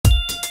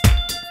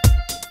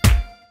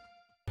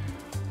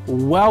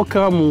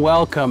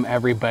Welcome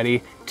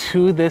everybody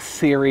to this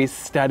series,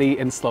 Study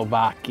in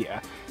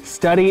Slovakia.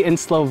 Study in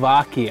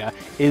Slovakia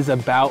is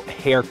about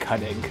hair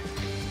cutting.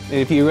 And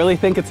if you really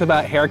think it's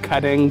about hair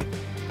cutting,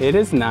 it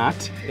is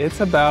not. It's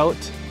about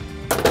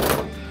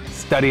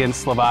study in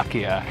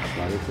Slovakia.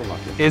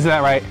 Isn't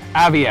that right?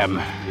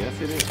 Aviem.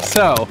 Yes, it is.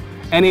 So,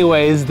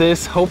 anyways,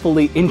 this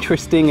hopefully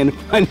interesting and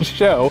fun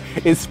show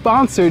is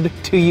sponsored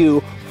to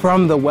you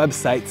from the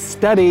website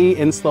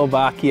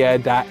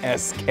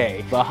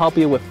studyinSlovakia.sk. They'll help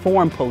you with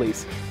foreign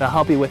police, they'll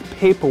help you with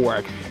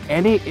paperwork,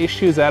 any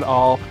issues at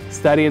all.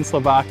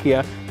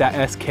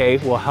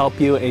 StudyinSlovakia.sk will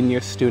help you in your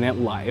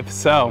student life.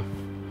 So,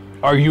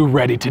 are you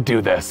ready to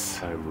do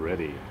this? I'm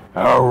ready.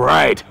 All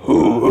right,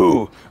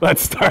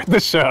 let's start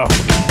the show.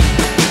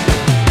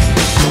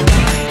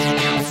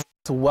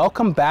 So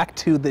welcome back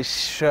to the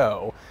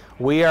show.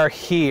 We are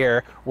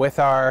here with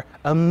our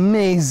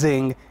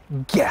amazing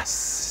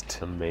guest.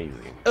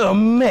 Amazing. The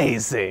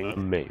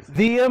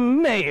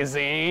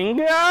amazing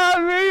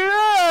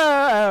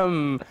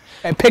Aviem.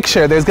 And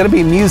picture, there's gonna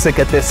be music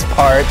at this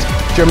part.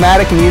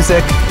 Dramatic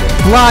music,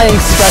 flying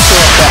special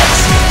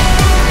effects.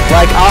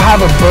 Like I'll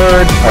have a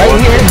bird right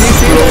here. Do you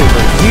see it?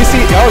 Do you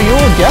see? Oh, you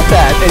will get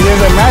that. And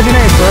there's an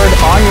imaginary bird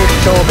on your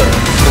shoulder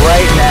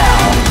right now.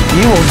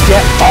 You will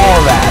get all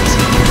that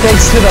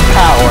thanks to the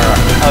power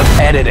of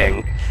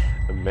editing.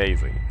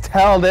 Amazing.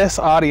 Tell this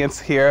audience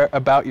here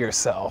about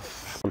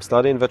yourself. I'm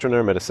studying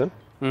veterinary medicine.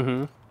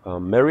 I'm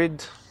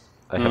married.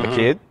 I have a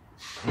kid.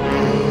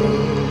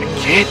 A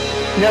kid?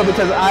 No,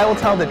 because I will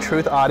tell the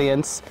truth,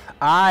 audience.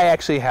 I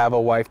actually have a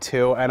wife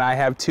too, and I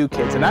have 2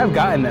 kids, and I've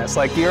gotten this.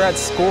 Like, you're at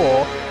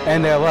school,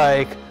 and they're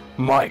like,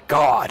 "My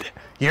God,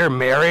 you're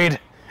married?"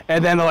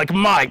 And then they're like,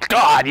 "My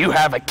God, you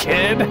have a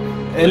kid?"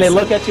 And they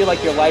look at you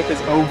like your life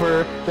is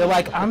over. They're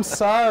like, "I'm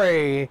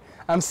sorry.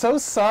 I'm so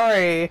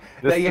sorry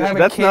that you have a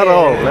kid." That's not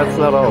all. That's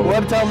not all.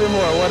 What? Tell me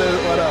more. What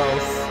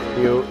else?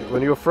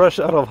 When you're fresh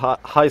out of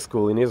high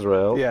school in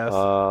Israel, Yes.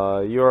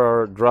 You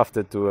are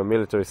drafted to a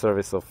military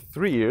service of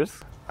 3 years.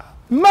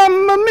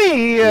 Mamma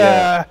mia!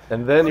 Yeah.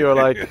 And then you're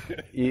like,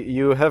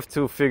 you have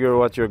to figure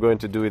what you're going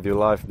to do with your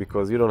life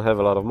because you don't have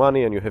a lot of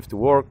money and you have to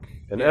work.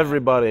 And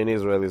everybody in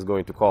Israel is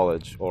going to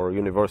college or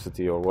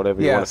university or whatever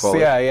you want to call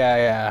it.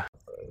 Yeah.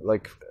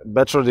 Like,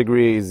 bachelor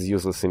degree is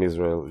useless in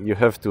Israel. You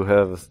have to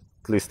have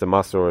at least a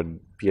master or a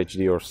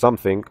PhD or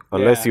something,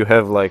 unless you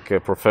have like a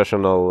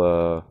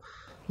professional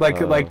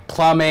like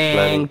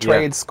plumbing,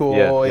 trade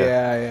school.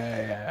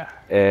 Yeah.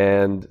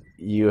 And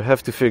you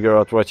have to figure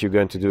out what you're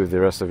going to do with the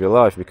rest of your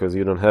life because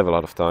you don't have a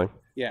lot of time.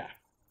 Yeah.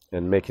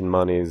 And making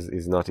money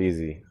is not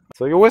easy.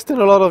 So you're wasting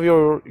a lot of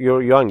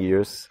your young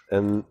years,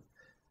 and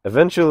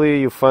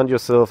eventually you find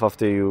yourself,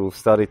 after you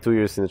study 2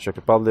 years in the Czech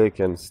Republic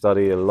and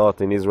study a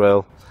lot in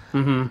Israel,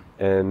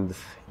 and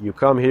you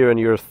come here and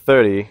you're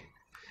 30,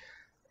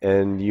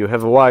 and you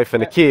have a wife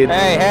and a kid.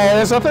 Hey,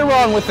 there's nothing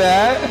wrong with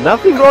that.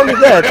 Nothing wrong with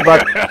that,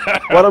 but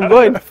what I'm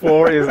going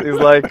for is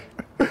like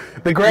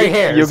the gray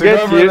hair. You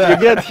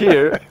get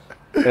here,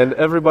 and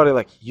everybody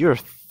like, you're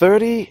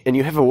 30 and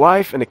you have a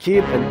wife and a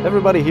kid, and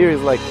everybody here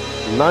is like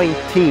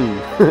 19.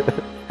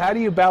 How do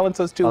you balance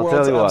those 2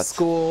 worlds of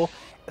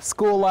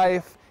school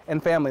life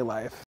and family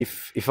life?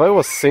 If I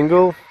was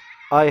single,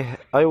 I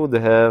would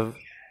have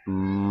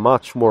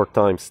much more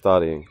time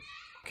studying.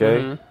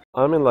 Okay,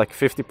 I'm in like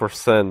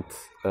 50%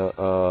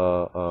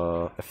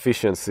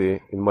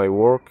 efficiency in my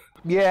work.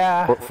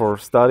 Yeah. For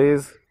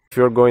studies, if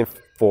you're going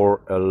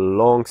for a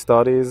long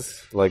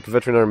studies, like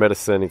veterinary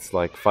medicine, it's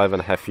like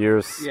 5.5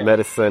 years. Yeah.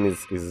 Medicine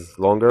is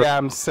longer. Yeah,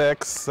 I'm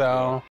 6,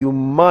 so. You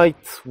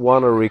might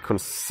want to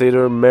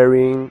reconsider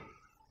marrying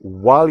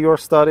while you're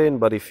studying,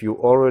 but if you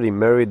already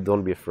married,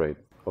 don't be afraid.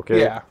 Okay?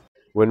 Yeah.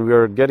 When we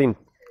are getting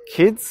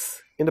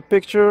kids in the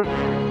picture,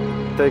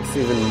 it takes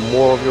even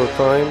more of your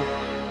time.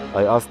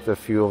 I asked a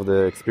few of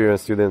the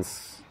experienced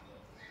students,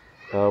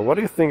 what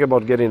do you think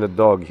about getting a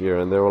dog here?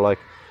 And they were like,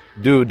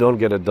 dude, don't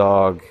get a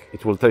dog.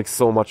 It will take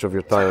so much of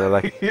your time. And I'm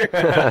like,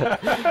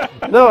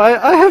 no,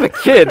 I have a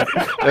kid.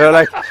 They're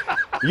like,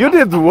 you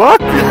did what?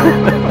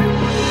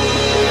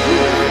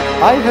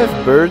 I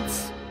have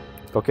birds,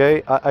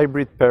 okay? I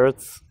breed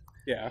parrots.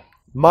 Yeah.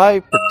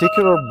 My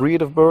particular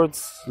breed of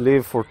birds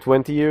live for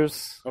 20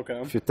 years. Okay.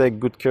 If you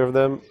take good care of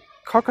them.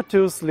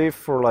 Cockatoos live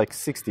for like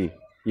 60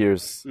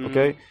 years,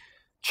 okay?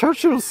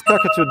 Churchill's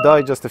cockatoo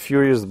died just a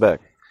few years back.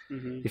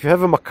 If you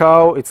have a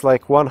macaw, it's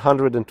like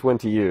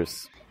 120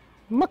 years.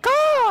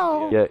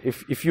 Macaw! Yeah,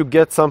 if you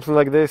get something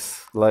like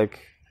this,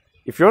 like,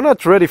 if you're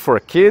not ready for a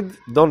kid,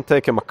 don't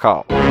take a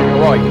macaw.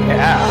 Oh,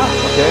 yeah.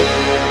 Okay?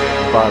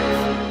 But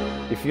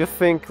if you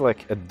think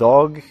like a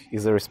dog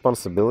is a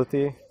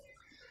responsibility,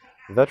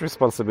 that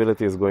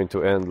responsibility is going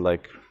to end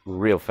like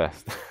real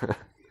fast.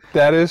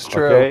 That is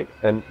true. Okay?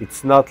 And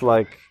it's not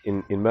like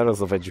in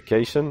matters of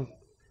education.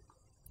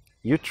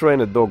 You train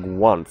a dog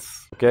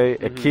once, okay?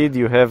 A kid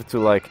you have to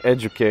like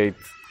educate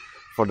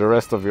for the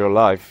rest of your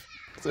life.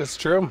 It's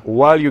true.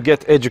 While you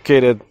get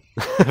educated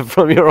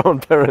from your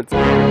own parents.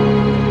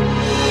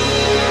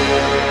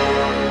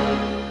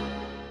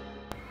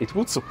 It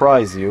would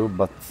surprise you,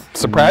 but...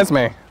 Surprise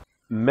me.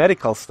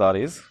 medical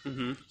studies,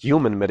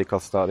 human medical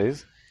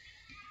studies,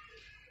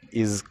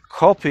 is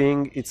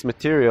copying its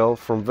material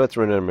from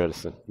veterinary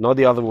medicine, not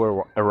the other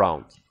way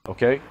around.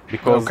 Okay?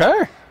 Because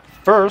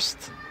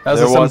first,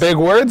 those are some big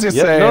words you're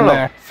saying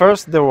there.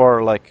 First, there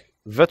were like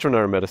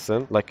veterinary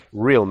medicine, like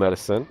real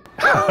medicine.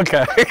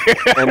 Okay.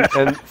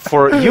 and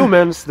for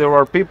humans, there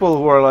are people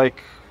who are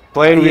like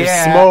playing with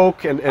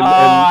smoke and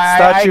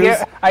statues.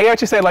 I get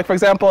what you're saying. Like, for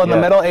example, in the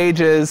Middle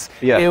Ages,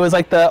 it was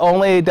like the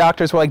only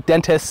doctors were like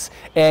dentists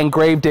and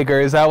grave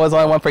diggers. That was the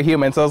only one for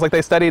humans. So it was like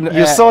they studied...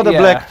 You saw the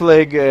Black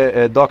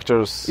Plague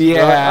doctors.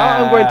 Yeah.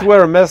 Like, I'm going to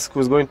wear a mask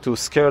who's going to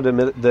scare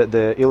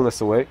the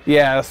illness away.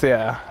 Yes,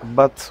 yeah.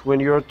 But when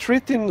you're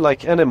treating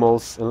like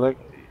animals, and like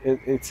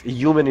it's a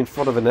human in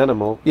front of an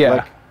animal,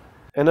 like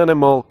an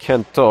animal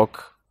can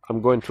talk,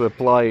 I'm going to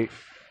apply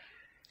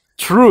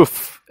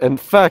truth and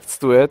facts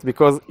to it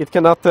because it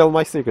cannot tell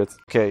my secrets.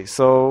 Okay,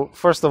 so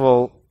first of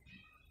all,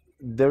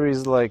 there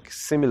is like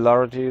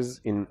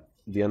similarities in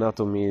the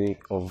anatomy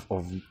of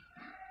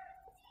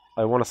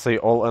I want to say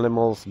all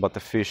animals, but the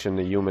fish and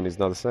the human is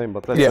not the same,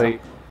 but let's say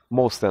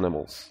most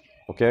animals,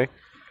 okay?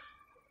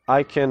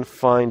 I can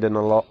find an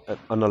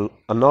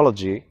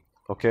analogy,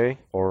 okay,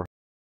 or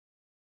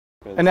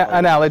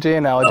analogy,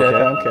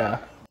 I think,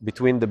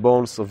 between the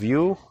bones of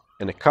you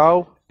and a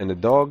cow and a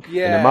dog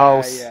and a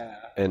mouse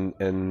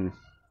and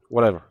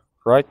whatever,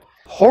 right?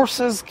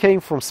 Horses came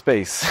from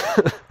space.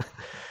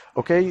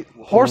 Okay,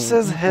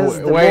 horses has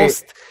the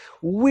most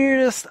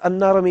weirdest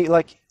anatomy.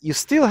 Like, you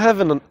still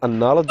have an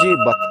analogy,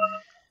 but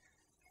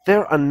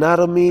their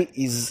anatomy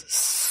is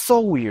so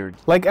weird.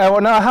 Like, I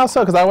would not, how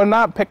so? Because I would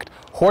not pick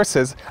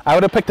horses. I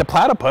would have picked a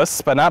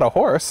platypus, but not a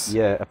horse.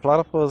 Yeah, a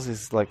platypus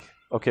is like,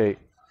 okay,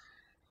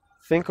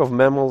 think of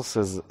mammals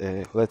as,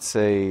 let's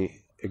say,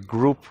 a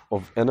group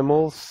of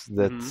animals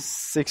that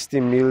 60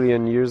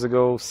 million years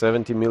ago,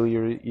 70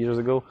 million years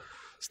ago,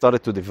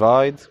 started to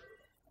divide.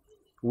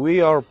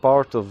 We are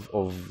part of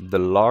the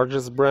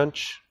largest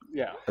branch.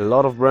 Yeah. A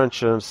lot of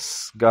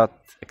branches got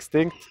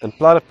extinct, and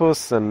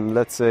platypus, and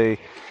let's say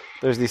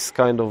there's this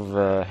kind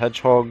of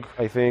hedgehog,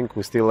 I think,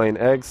 who still laying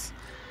eggs.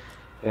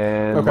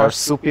 And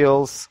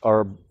marsupials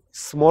are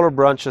smaller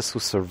branches who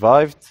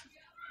survived,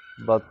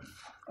 but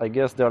I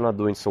guess they're not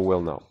doing so well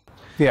now.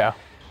 Yeah.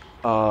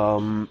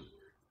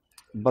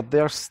 But they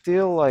are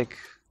still like,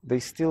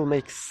 they still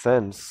make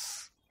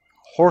sense.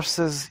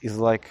 Horses is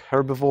like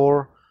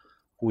herbivore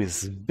who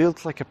is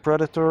built like a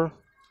predator.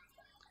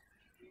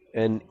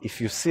 And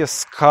if you see a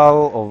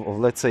skull of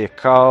let's say a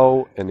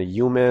cow and a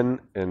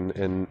human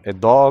and a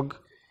dog,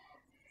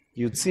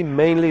 you'd see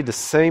mainly the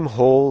same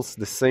holes,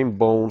 the same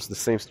bones, the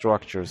same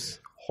structures.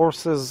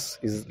 Horses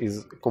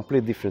is a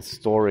completely different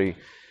story.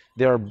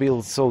 They are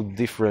built so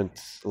different.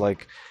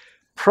 Like,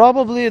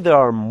 probably there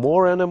are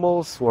more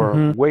animals who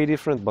are way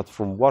different, but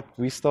from what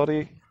we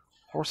study,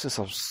 horses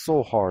are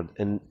so hard.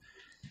 And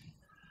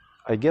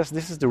I guess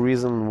this is the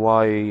reason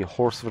why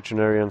horse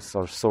veterinarians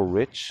are so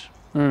rich.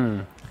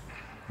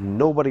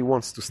 Nobody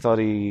wants to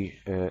study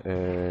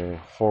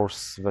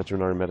horse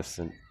veterinary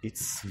medicine.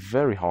 It's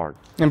very hard.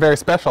 And very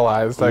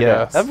specialized, I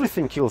guess.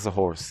 Everything kills a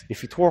horse.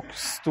 If it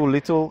walks too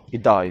little,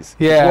 it dies.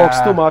 Yeah. If it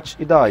walks too much,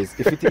 it dies.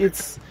 If it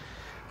eats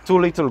too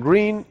little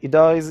green, it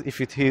dies. If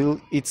it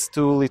eats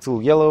too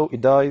little yellow,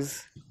 it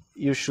dies.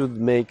 You should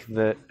make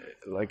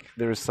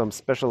there is some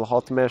special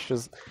hot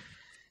meshes.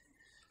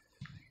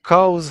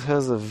 Cows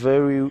has a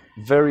very,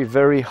 very,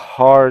 very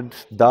hard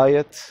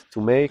diet to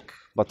make,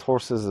 but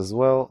horses as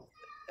well.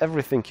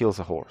 Everything kills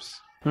a horse.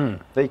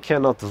 They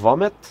cannot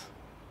vomit.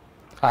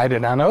 I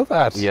did not know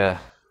that. Yeah.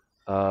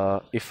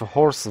 If a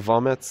horse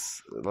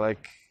vomits,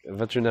 like,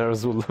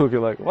 veterinarians will look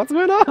like, what's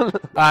going on?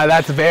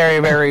 That's very,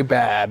 very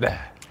bad.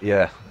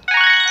 Yeah.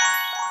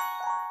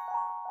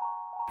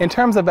 In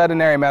terms of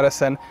veterinary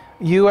medicine,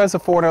 you as a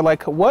foreigner,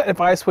 like, what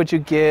advice would you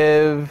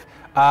give,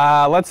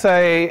 let's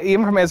say,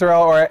 even from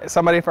Israel or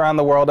somebody from around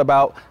the world,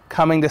 about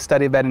coming to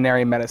study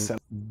veterinary medicine?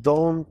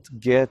 Don't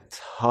get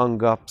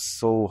hung up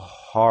so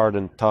hard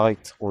and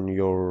tight on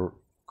your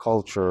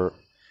culture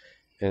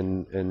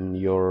and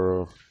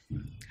your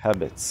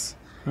habits.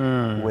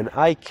 When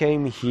I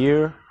came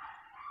here,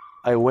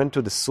 I went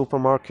to the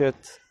supermarket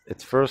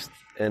at first,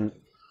 and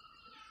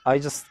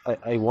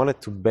I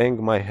wanted to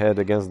bang my head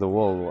against the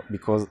wall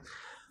because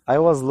I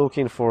was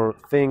looking for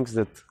things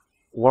that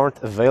weren't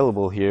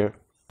available here.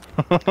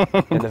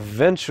 And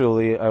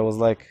eventually I was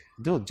like,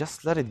 dude,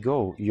 just let it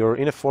go. You're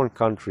in a foreign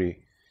country.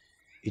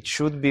 It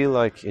should be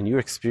like a new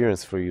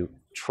experience for you.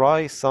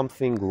 Try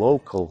something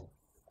local.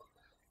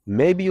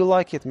 Maybe you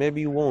like it,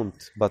 maybe you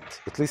won't, but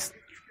at least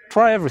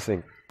try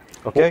everything.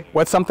 Okay?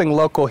 What's something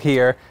local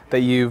here that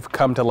you've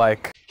come to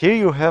like? Here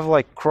you have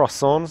like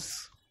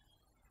croissants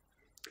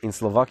in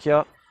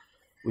Slovakia,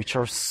 which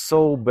are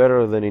so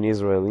better than in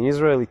Israel. In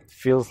Israel, it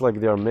feels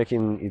like they are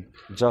making it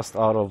just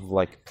out of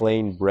like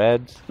plain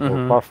bread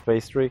or puff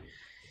pastry.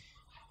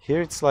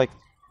 Here it's like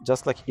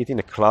just like eating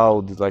a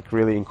cloud, like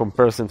really in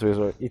comparison to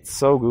Israel. It's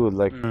so good.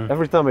 Like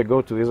every time I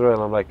go to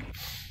Israel, I'm like,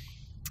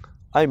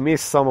 I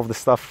miss some of the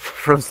stuff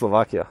from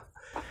Slovakia.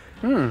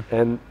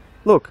 And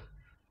look,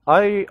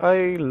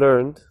 I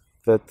learned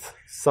that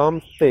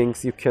some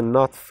things you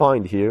cannot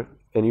find here,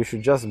 and you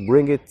should just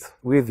bring it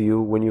with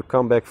you when you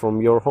come back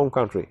from your home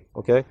country.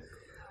 Okay.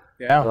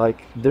 Yeah.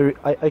 Like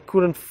I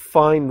couldn't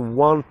find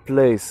one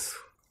place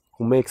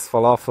who makes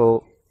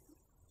falafel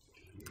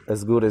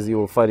as good as you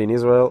will find in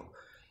Israel,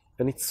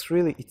 and it's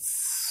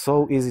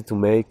so easy to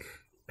make,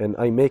 and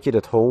I make it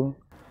at home.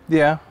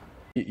 Yeah.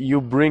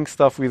 You bring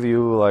stuff with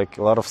you, like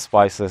a lot of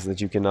spices that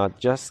you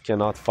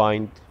cannot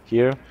find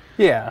here,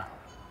 Yeah.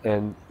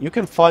 and you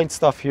can find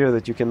stuff here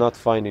that you cannot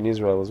find in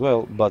Israel as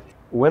well. But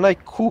when I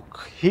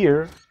cook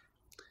here,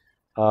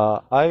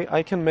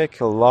 I can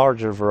make a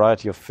larger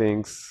variety of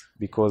things,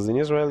 because in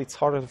Israel it's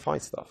harder to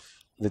find stuff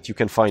that you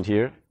can find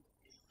here.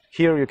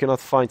 Here you cannot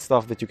find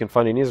stuff that you can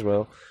find in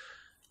Israel.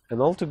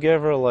 And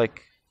altogether, like,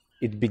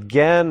 it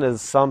began as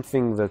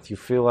something that you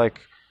feel like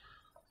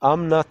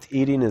I'm not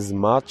eating as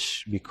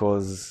much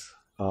because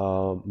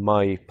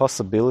my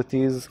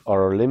possibilities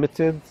are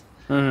limited.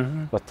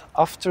 Mm-hmm. But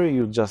after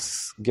you just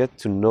get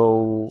to know,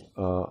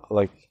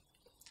 like,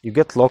 you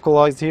get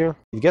localized here,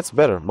 it gets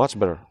better, much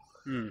better.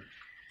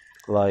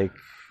 Like,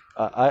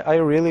 I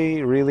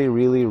really, really,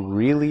 really,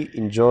 really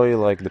enjoy,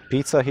 like, the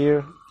pizza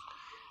here.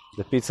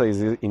 The pizza is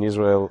in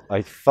Israel,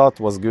 I thought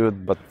was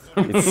good, but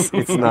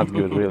it's not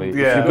good, really.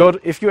 Yeah.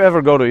 If you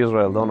ever go to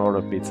Israel, don't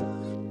order pizza.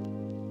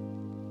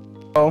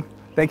 So,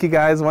 thank you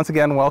guys once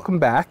again. Welcome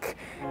back.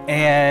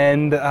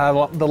 And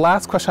the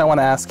last question I want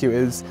to ask you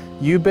is,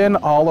 you've been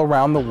all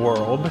around the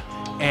world,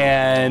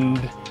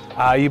 and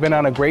you've been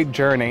on a great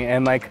journey.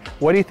 And, like,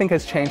 what do you think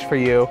has changed for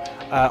you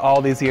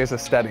all these years of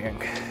studying?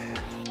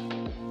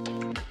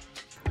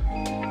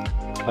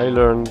 I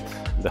learned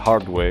the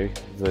hard way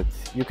that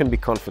you can be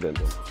confident.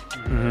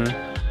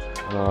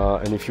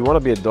 And if you want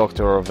to be a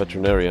doctor or a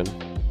veterinarian,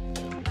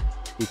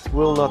 it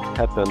will not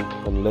happen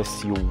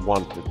unless you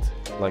want it.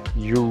 Like,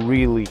 you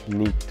really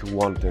need to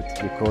want it,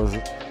 because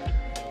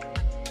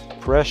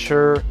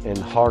pressure and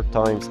hard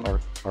times are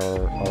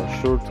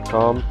sure to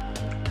come,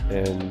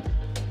 and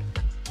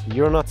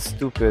you're not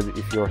stupid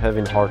if you're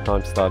having hard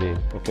time studying.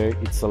 Okay,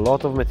 it's a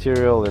lot of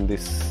material, and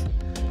these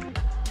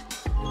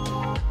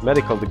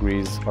medical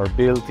degrees are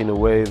built in a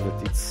way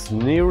that it's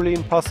nearly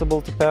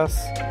impossible to pass.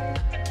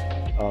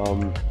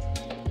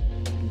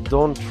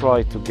 Don't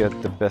try to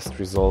get the best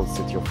results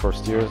at your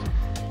first years.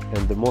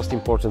 And the most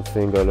important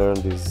thing I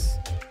learned is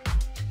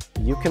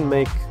you can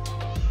make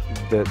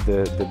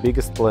the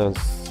biggest plans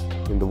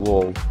in the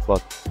world,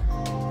 but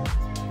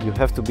you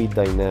have to be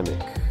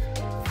dynamic.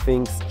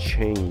 Things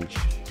change.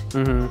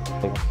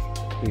 Like,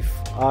 if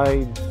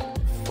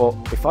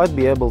I'd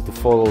be able to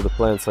follow the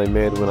plans I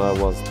made when I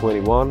was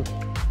 21,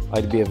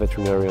 I'd be a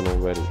veterinarian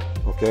already.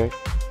 Okay?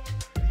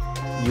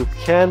 You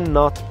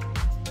cannot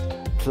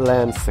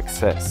plan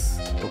success.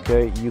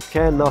 Okay? You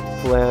cannot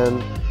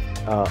plan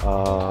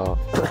a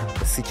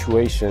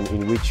situation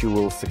in which you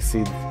will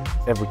succeed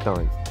every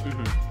time.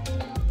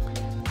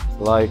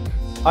 Like,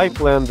 I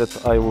planned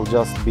that I will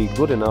just be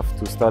good enough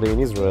to study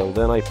in Israel.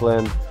 Then I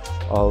planned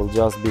I'll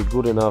just be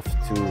good enough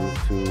to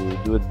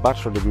do a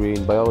bachelor degree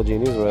in biology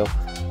in Israel,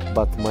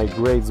 but my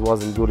grades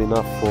wasn't good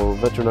enough for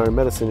veterinary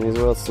medicine in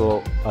Israel,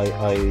 so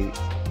I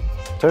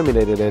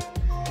terminated it.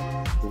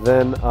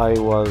 Then I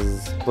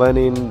was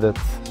planning that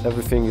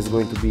everything is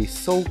going to be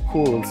so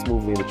cool and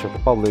smoothly in the Czech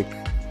Republic.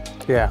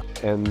 Yeah.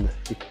 And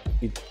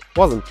it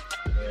wasn't.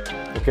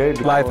 Okay?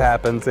 Life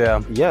happens,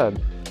 yeah. Yeah.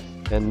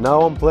 And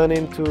now I'm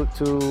planning to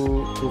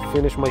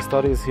finish my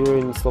studies here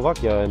in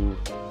Slovakia, and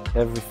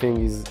everything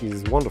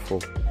is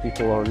wonderful.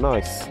 People are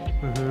nice.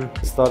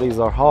 The studies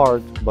are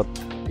hard, but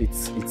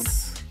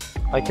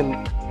I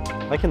can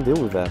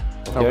deal with that.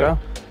 Okay?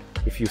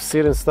 If you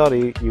sit and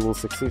study, you will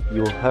succeed.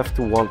 You'll have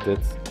to want it,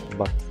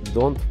 but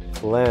don't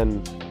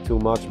plan too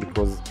much,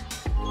 because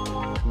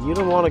you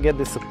don't want to get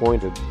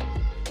disappointed.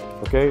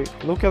 Okay?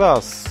 Look at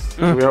us.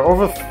 We are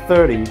over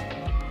 30.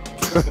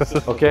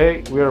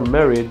 Okay? We are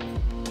married.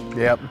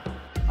 Yep.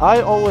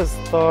 I always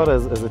thought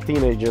as a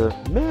teenager,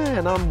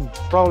 man, I'm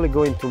probably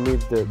going to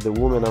meet the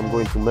woman I'm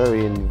going to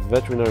marry in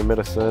veterinary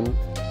medicine,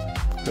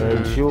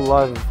 and she will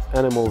love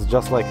animals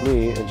just like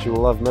me, and she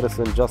will love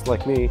medicine just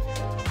like me,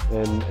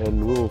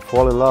 and we will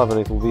fall in love, and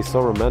it will be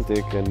so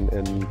romantic,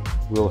 and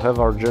we'll have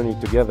our journey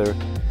together.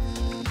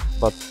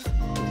 But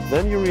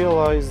then you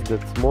realize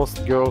that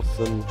most girls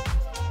in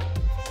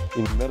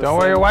medicine, don't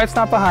worry, your wife's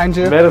not behind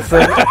you.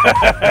 Medicine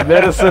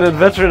and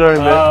veterinary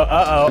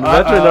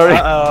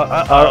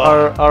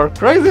are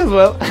crazy as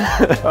well.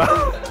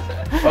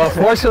 Well,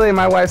 fortunately,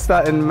 my wife's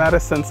not in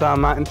medicine, so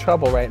I'm not in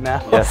trouble right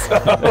now. Yes.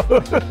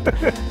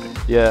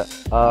 Yeah.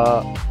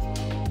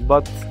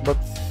 But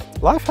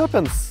life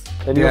happens,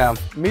 and you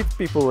meet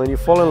people, and you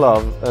fall in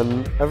love,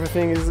 and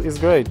everything is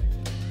great.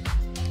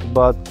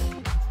 But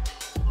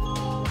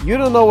you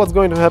don't know what's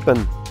going to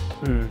happen.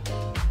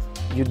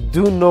 You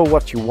do know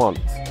what you want.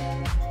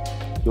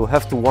 You'll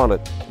have to want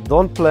it.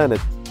 Don't plan it.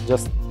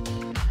 Just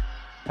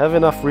have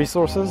enough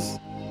resources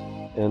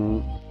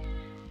and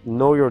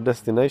know your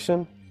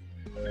destination.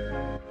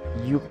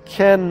 You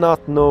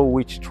cannot know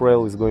which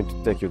trail is going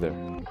to take you there.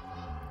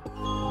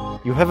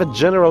 You have a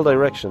general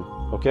direction,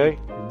 okay?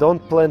 Don't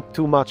plan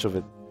too much of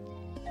it.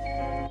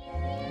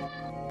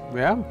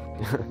 Yeah.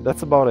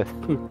 That's about it.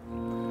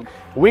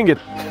 Wing it.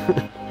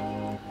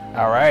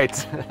 All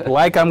right.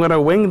 Like I'm going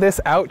to wing this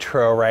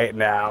outro right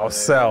now.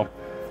 So,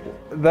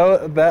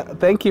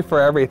 thank you for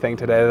everything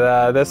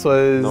today. This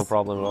was No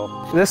problem at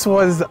all. This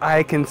was,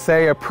 I can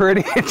say, a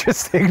pretty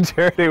interesting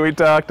journey we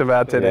talked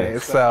about today.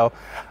 Yes. So,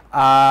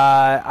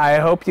 I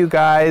hope you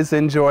guys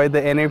enjoyed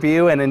the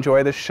interview and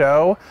enjoy the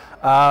show.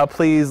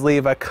 Please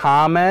leave a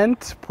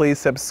comment, please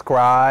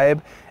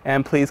subscribe,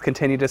 and please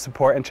continue to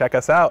support and check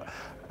us out.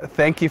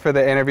 Thank you for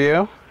the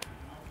interview.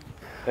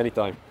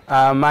 Anytime.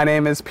 My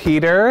name is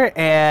Peter,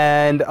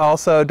 and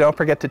also don't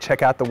forget to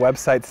check out the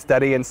website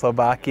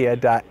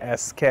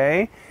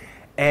studyinSlovakia.sk,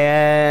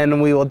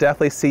 and we will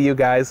definitely see you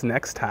guys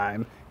next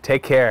time.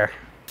 Take care.